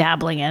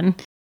dabbling in.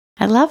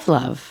 I love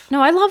love.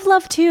 No, I love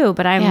love too,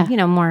 but I'm,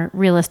 more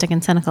realistic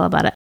and cynical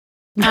about it.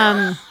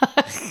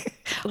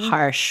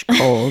 Harsh,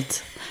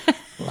 cold.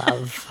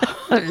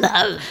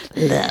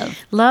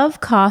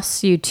 Love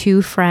costs you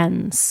 2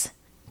 friends,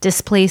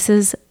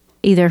 displaces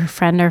either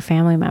friend or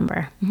family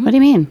member. What do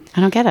you mean?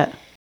 I don't get it.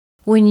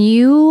 When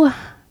you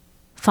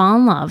fall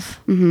in love,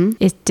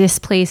 it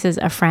displaces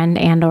a friend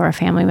and or a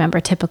family member,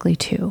 typically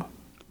 2.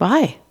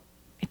 Why?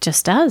 It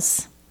just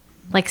does.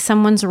 Like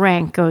someone's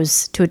rank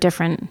goes to a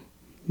different...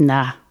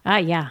 Nah.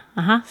 Yeah.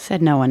 Uh-huh.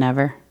 Said no one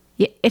ever.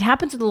 It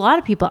happens with a lot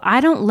of people.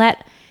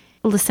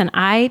 Listen,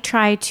 I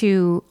try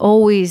to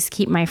always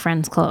keep my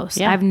friends close.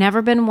 Yeah. I've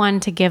never been one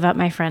to give up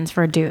my friends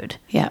for a dude.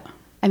 Yeah.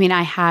 I mean,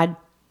 I had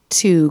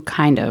to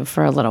kind of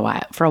for a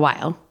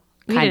while.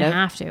 You didn't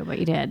have to, but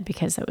you did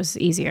because it was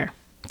easier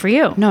for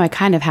you. No, I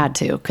kind of had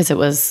to because it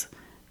was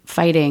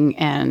fighting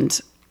and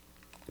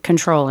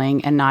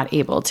controlling and not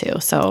able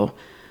to. So,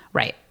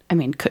 right. I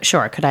mean,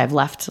 could I have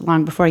left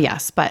long before?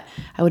 Yes, but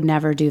I would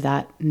never do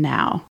that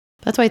now.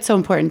 That's why it's so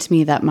important to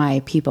me that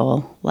my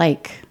people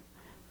like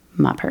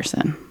my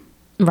person.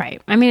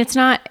 Right. I mean, it's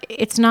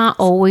not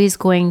always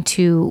going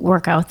to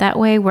work out that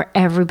way where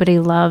everybody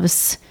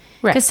loves,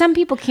 because some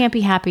people can't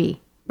be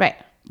happy. Right.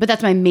 But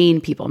that's my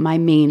main people. My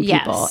main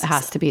people. Yes. It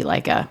has to be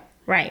like a...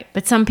 Right.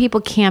 But some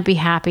people can't be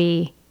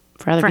happy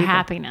for other people.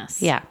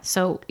 Happiness. Yeah.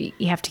 So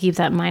you have to keep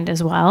that in mind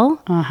as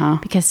well. Uh-huh.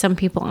 Because some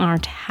people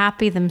aren't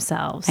happy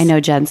themselves. I know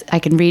I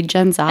can read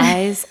Jen's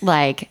eyes.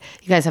 Like,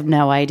 you guys have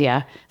no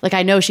idea. Like,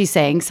 I know she's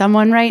saying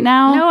someone right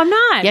now. No, I'm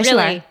not. Yes,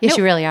 really. you are. Yes,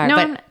 you really are.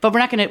 No, but we're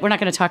not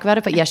gonna talk about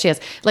it. But yes, she is.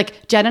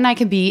 Like, Jen and I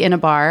can be in a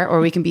bar, or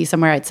we can be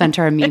somewhere. I sent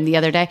her a meme the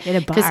other day.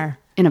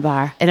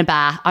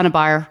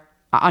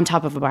 On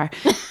top of a bar.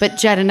 But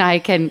Jen and I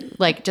can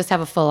like just have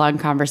a full on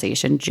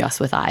conversation just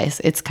with eyes.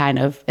 It's kind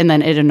of, and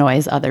then it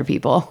annoys other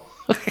people.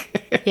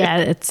 Yeah,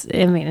 it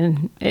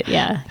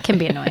can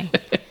be annoying.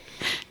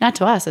 Not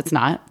to us, it's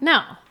not.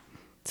 No.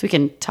 So we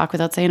can talk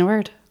without saying a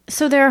word.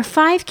 So there are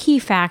 5 key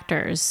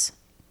factors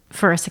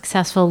for a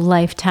successful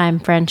lifetime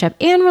friendship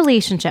and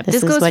relationship.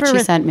 This is what she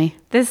sent me.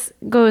 This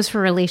goes for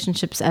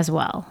relationships as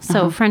well.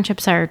 So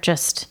friendships are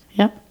just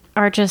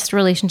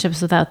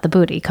relationships without the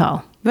booty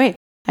call. Right.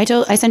 I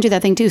sent you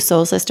that thing too.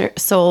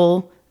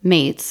 Soul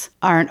mates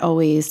aren't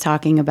always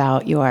talking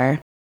about your...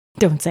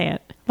 Don't say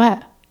it.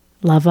 What?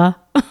 Lava.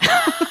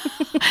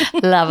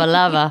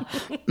 Lava.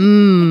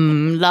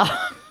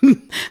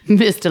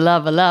 Mr.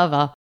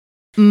 Lava.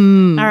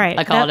 All right.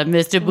 I call him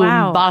Mr.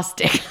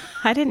 Boombastic.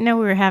 I didn't know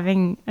we were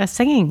having a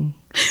singing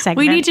segment.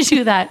 We need to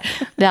do that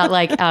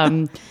like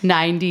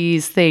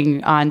 90s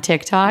thing on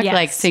TikTok. Yes.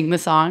 Like sing the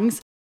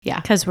songs. Yeah.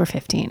 Because we're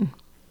 15.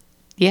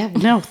 Yeah.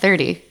 No,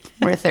 30.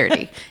 We're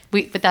 30.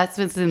 But that's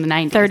what's in the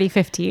 90s. 30,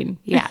 15.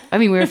 Yeah. I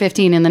mean, we were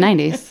 15 in the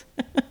 90s.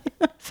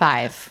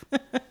 5.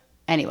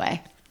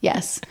 Anyway.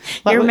 Yes.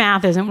 Your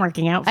math isn't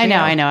working out for you.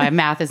 I know.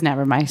 Math is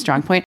never my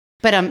strong point.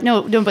 But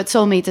no, but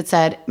soulmates, it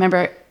said,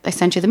 remember I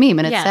sent you the meme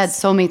and it said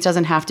soulmates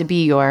doesn't have to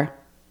be your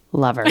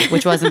lover,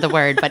 which wasn't the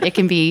word, but it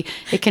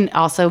can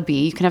also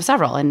be, you can have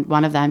several. And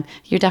one of them,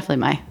 you're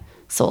definitely my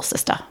soul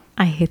sister.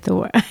 I hate the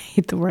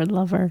word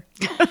lover.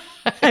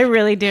 I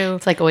really do.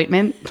 It's like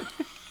ointment.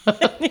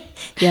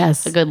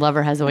 Yes. A good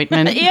lover has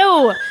ointment.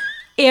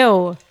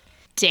 Ew.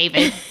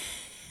 David.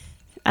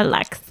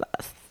 Alexis.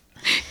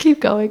 Keep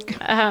going.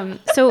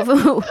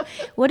 So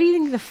what do you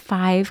think the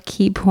 5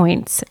 key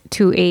points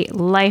to a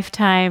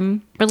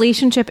lifetime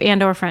relationship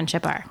and or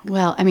friendship are?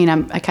 Well, I mean,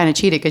 I kind of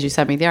cheated because you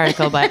sent me the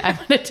article, but I'm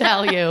going to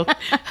tell you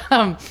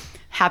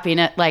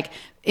happiness,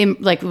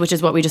 which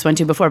is what we just went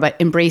to before, but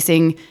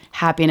embracing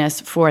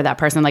happiness for that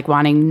person, like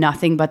wanting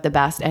nothing but the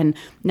best and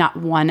not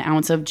 1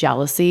 ounce of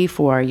jealousy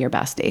for your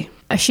bestie.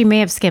 She may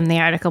have skimmed the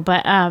article,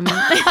 but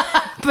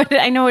but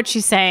I know what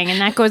she's saying, and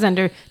that goes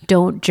under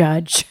don't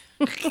judge.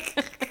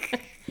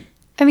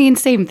 I mean,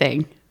 same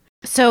thing.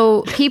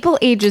 So people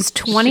ages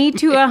 20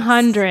 to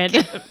 100.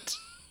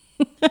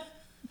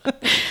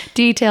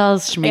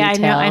 Details, schmeetails.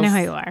 Yeah, I know how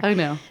you are. I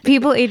know.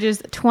 People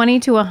ages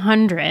 20 to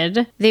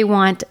 100, they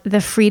want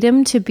the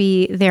freedom to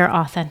be their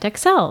authentic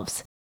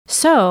selves.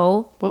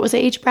 So, what was the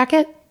age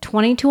bracket?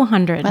 20 to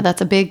 100. Wow,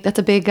 that's a big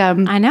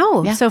I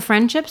know. Yeah. So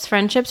friendships,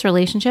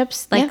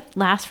 relationships,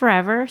 last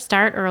forever,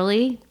 start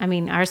early. I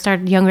mean, ours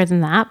started younger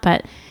than that,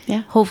 but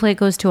hopefully it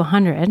goes to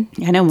 100.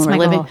 I know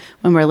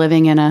when we're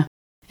living in a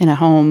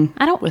home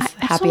with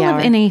happy hour.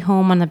 Live in a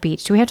home on the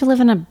beach. Do we have to live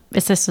in a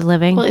assisted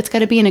living? Well, it's got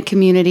to be in a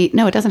community.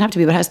 No, it doesn't have to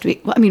be, but it has to be.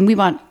 Well, I mean, we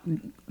want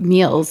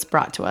meals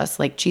brought to us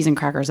like cheese and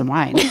crackers and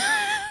wine.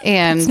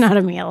 And it's not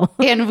a meal.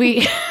 And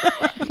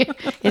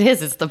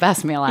it's the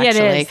best meal actually.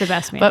 Yeah, it is the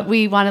best meal. But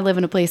we want to live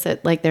in a place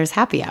that like there's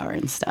happy hour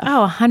and stuff.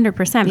 Oh, 100%.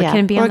 But can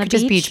it be on the beach? Or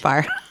just beach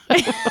bar.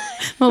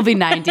 We'll be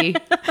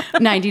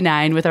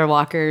 99 with our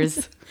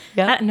walkers.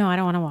 Yeah. No, I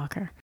don't want a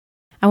walker.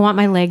 I want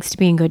my legs to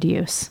be in good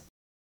use.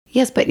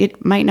 Yes, but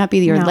it might not be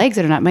your legs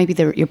that are not. It might be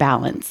your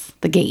balance.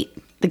 The gait.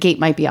 The gate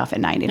might be off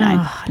at 99.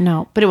 Oh,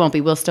 no. But it won't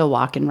be. We'll still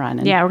walk and run.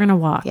 We're going to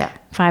walk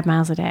 5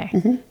 miles a day.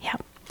 Mm-hmm. Yeah.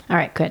 All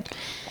right, good.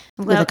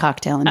 With a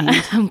cocktail in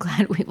hand. I'm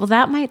glad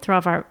that might throw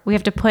off we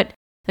have to put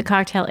the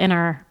cocktail in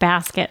our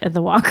basket at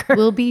the walker.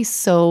 We'll be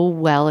so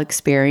well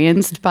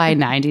experienced by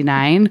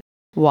 99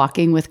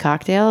 walking with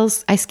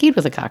cocktails. I skied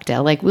with a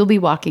cocktail. Like we'll be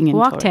walking in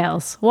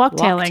Walktailing.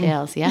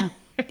 Walktails, yeah.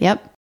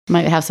 Yep.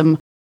 Might have some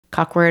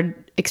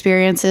cockward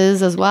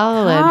experiences as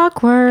well.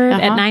 Awkward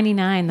at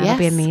 99. That'll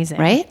be Yes, amazing.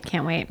 right?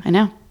 Can't wait. I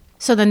know.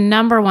 So the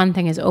number one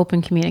thing is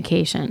open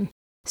communication.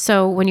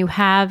 So when you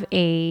have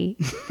a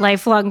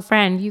lifelong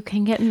friend, you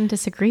can get in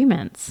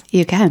disagreements.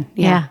 You can.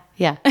 Yeah.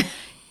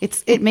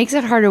 It makes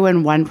it harder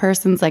when one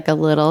person's like a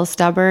little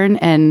stubborn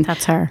and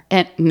That's her.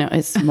 And no,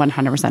 it's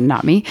 100%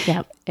 not me.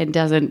 Yep. It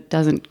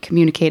doesn't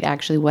communicate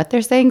actually what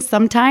they're saying.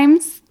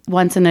 Sometimes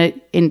once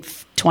in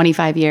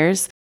 25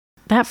 years.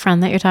 That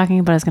friend that you're talking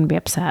about is going to be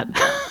upset.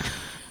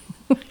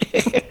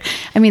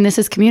 I mean, this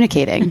is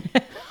communicating.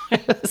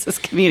 This is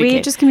communicating.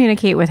 We just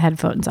communicate with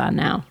headphones on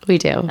now. We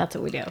do. That's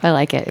what we do. I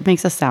like it. It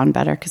makes us sound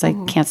better because I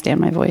can't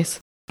stand my voice.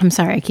 I'm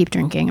sorry. I keep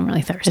drinking. I'm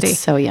really thirsty. It's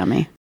so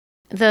yummy.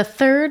 The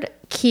third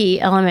key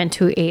element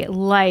to a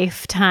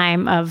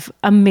lifetime of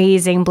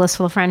amazing,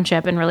 blissful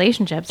friendship and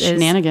relationships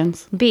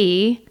Shenanigans. is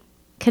be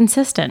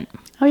consistent.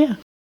 Oh, yeah.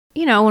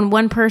 You know, when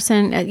one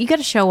person, you got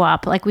to show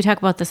up. Like we talk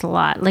about this a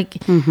lot. Like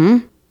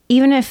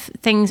even if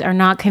things are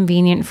not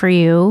convenient for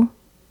you,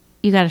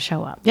 you got to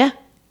show up. Yeah.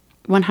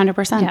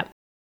 100%. Yep.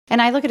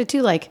 And I look at it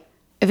too, like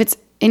if it's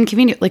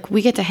inconvenient, like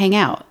we get to hang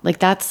out. Like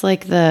that's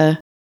like the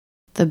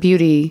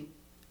beauty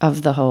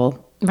of the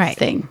whole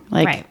thing.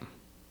 Like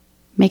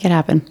make it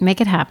happen. Make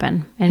it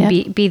happen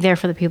and be there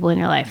for the people in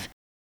your life.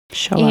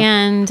 Show up.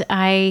 And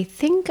I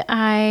think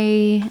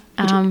I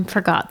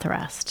forgot the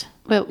rest.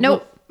 Well,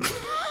 Nope.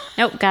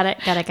 Nope. Got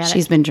it.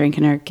 She's been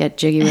drinking her Get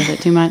Jiggy With It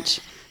too much.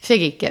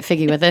 Figgy. Get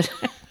Figgy With It.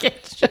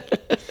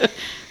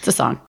 It's a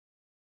song.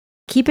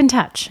 Keep in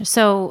touch.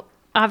 So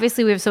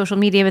obviously we have social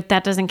media, but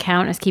that doesn't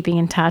count as keeping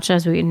in touch,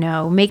 as we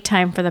know. Make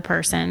time for the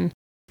person.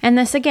 And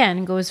this,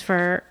 again, goes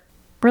for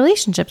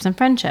relationships and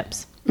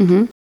friendships.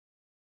 Mm-hmm.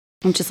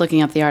 I'm just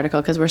looking up the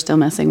article because we're still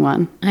missing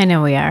one. I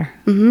know we are.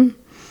 Mm-hmm.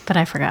 But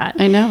I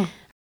forgot. I know.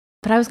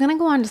 But I was going to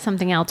go on to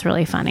something else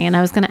really funny. And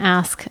I was going to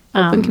ask...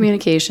 Open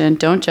communication.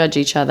 Don't judge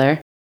each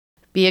other.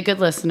 Be a good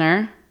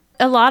listener.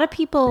 A lot of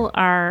people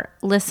are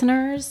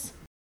listeners.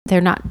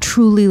 They're not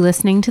truly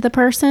listening to the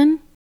person.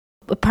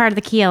 Part of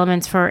the key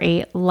elements for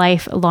a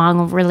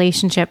lifelong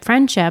relationship,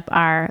 friendship,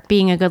 are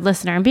being a good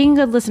listener. And being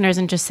good listeners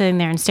isn't just sitting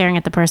there and staring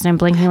at the person and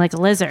blinking like a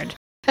lizard,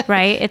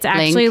 right? It's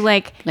actually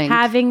like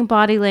having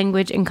body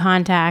language and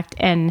contact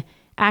and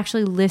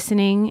actually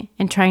listening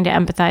and trying to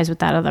empathize with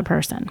that other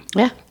person.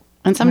 Yeah.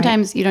 And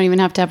sometimes you don't even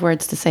have to have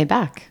words to say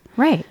back.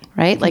 Right.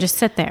 Right? Like just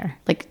sit there.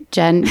 Like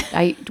Jen,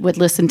 I would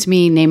listen to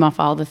me name off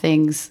all the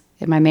things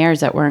in my marriage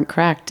that weren't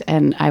correct.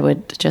 And I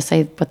would just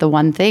say, but the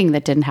one thing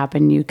that didn't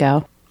happen, you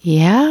go,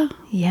 yeah?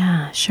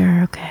 Yeah,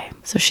 sure. Okay.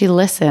 So she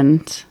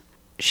listened.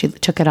 She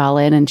took it all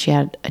in and she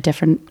had a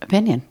different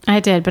opinion.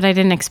 I did, but I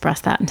didn't express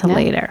that until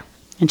later.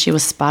 And she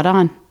was spot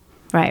on.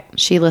 Right.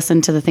 She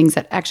listened to the things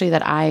that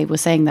I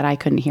was saying that I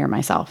couldn't hear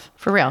myself.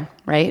 For real,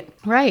 right?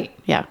 Right.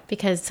 Yeah.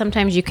 Because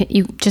sometimes you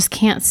just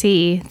can't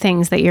see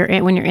things that you're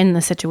in when you're in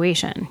the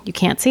situation. You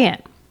can't see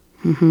it.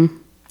 Mm-hmm.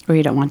 Or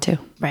you don't want to.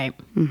 Right.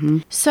 Mm-hmm.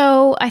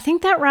 So I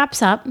think that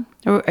wraps up.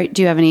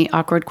 Do you have any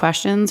awkward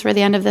questions for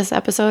the end of this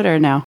episode or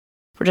no?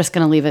 We're just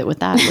going to leave it with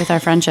that, with our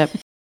friendship.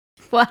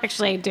 Well,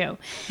 actually, I do.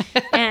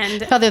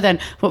 And other than,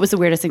 what was the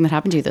weirdest thing that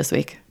happened to you this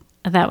week?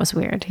 That was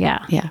weird.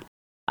 Yeah. Yeah.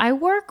 I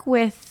work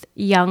with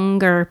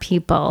younger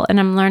people and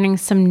I'm learning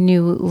some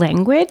new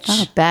language.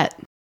 Oh,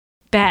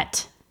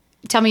 bet.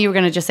 Tell me you were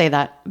going to just say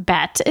that.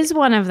 Bet is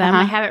one of them.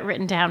 I have it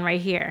written down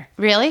right here.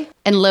 Really?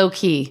 And low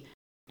key.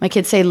 My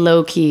kids say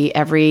low key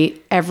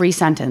every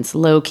sentence.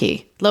 Low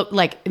key.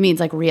 Like it means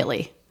like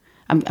really.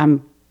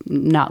 I'm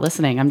not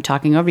listening. I'm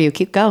talking over you.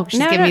 Keep go.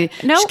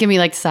 Just give me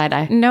like side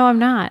eye. No, I'm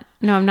not.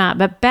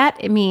 But bet,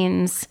 it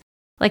means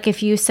like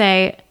if you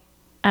say,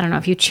 I don't know,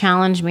 if you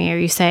challenge me or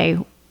you say,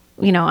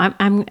 you know,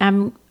 I'm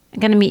going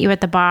to meet you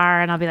at the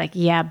bar and I'll be like,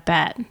 yeah,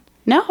 bet.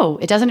 No,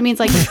 it doesn't. It means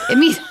like, it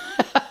means,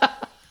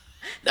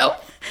 no,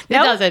 it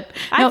doesn't.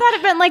 I thought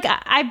it meant like,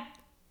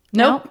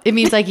 Nope. It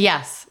means like,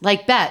 yes,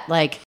 like bet,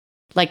 like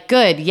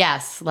good.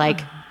 Yes. Like,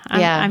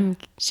 yeah.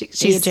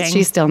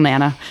 She's still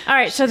Nana. All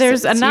right. So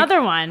there's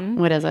another one.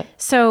 What is it?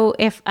 So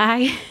if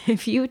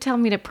you tell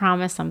me to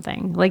promise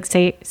something, like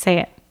say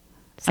it.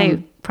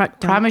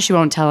 Promise you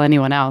won't tell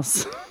anyone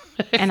else.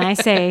 And I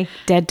say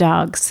dead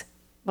dogs.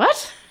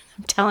 What?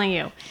 I'm telling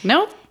you.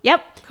 Nope.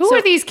 Yep. Who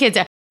are these kids?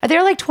 Are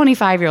there like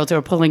 25-year-olds who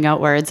are pulling out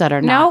words that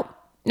are not?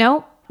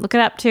 Nope. Look it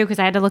up too, because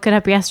I had to look it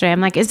up yesterday.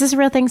 I'm like, is this a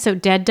real thing? So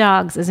dead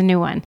dogs is a new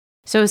one.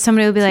 So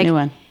somebody would be like, new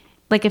one.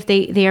 Like if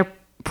they are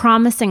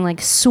promising,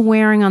 like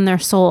swearing on their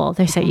soul,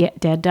 they say, yeah,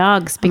 dead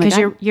dogs, because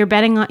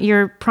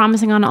you're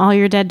promising on all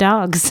your dead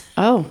dogs.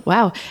 Oh,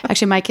 wow.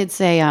 Actually, my kids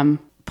say,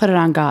 put it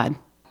on God.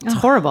 It's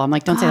horrible. I'm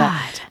like, don't say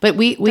that. But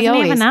we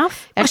always have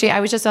enough. Actually, I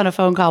was just on a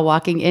phone call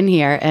walking in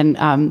here, and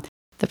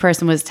the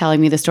person was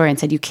telling me the story and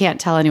said, you can't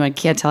tell anyone,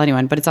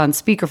 but it's on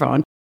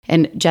speakerphone.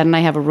 And Jen and I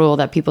have a rule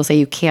that people say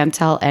you can't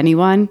tell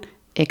anyone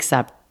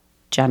except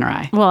Jen or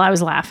I. Well, I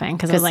was laughing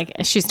because I was like,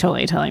 she's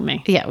totally telling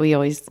me. Yeah, we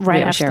always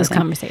after share this everything.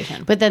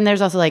 conversation. But then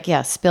there's also like,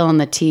 spilling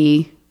the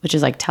tea. which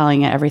is like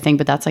telling it everything,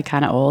 but that's like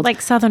kind of old.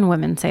 Like Southern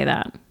women say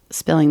that.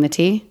 Spilling the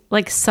tea.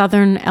 Like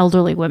Southern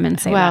elderly women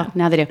say Well, that.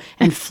 now they do.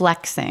 And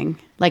flexing.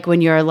 Like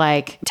when you're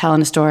like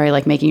telling a story,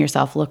 like making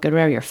yourself look good,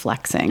 whatever, you're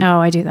flexing. Oh,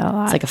 I do that a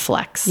lot. It's like a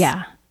flex.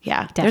 Yeah.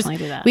 Yeah. Definitely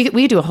do that.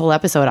 We do a whole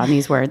episode on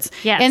these words.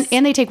 Yes.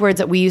 And they take words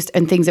that we used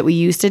and things that we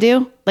used to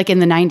do, like in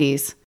the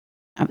 90s.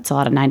 It's a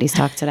lot of 90s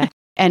talk today.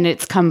 And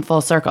it's come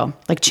full circle.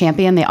 Like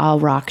champion, they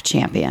all rock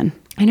champion.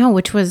 I know,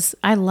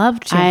 I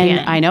loved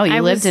Champion. I know,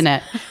 you lived in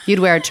it. You'd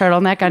wear a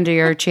turtleneck under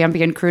your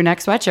Champion crew neck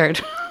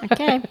sweatshirt.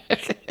 Okay.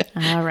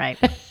 All right.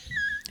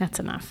 That's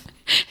enough.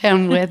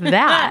 And with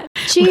that,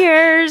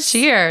 Cheers.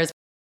 cheers.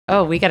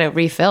 Oh, we got to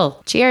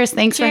refill. Cheers.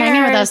 Thanks for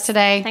hanging with us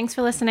today. Thanks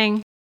for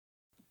listening.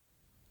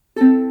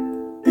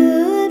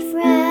 Good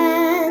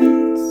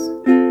friends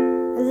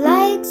are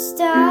like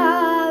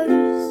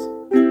stars.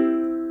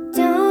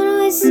 Don't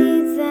always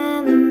see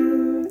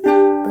them,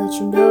 but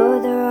you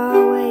know they're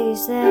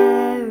always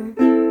there.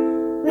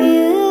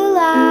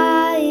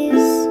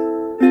 Realize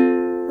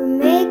we're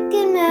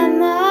making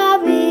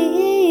memories.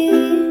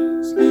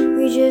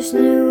 We just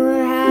knew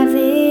we're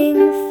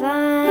having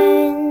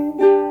fun.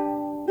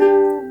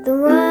 The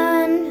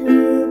one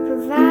who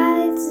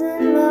provides the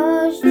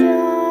most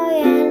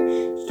joy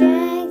and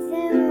strength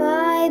in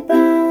my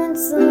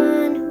bones. The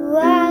one who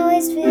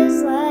always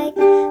feels like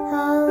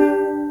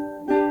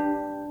home.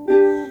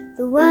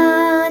 The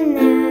one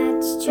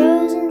that's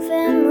chosen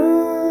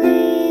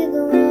family.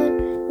 The one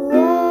who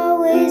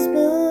always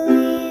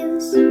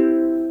believes in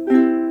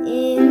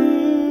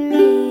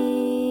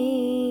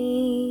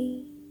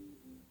me.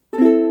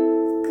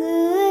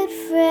 Good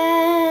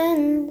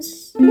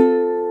friends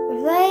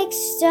are like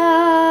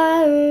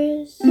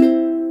stars.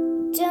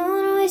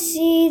 Don't always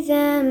see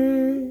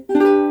them,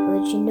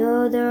 but you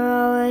know they're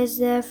always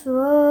there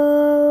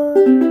for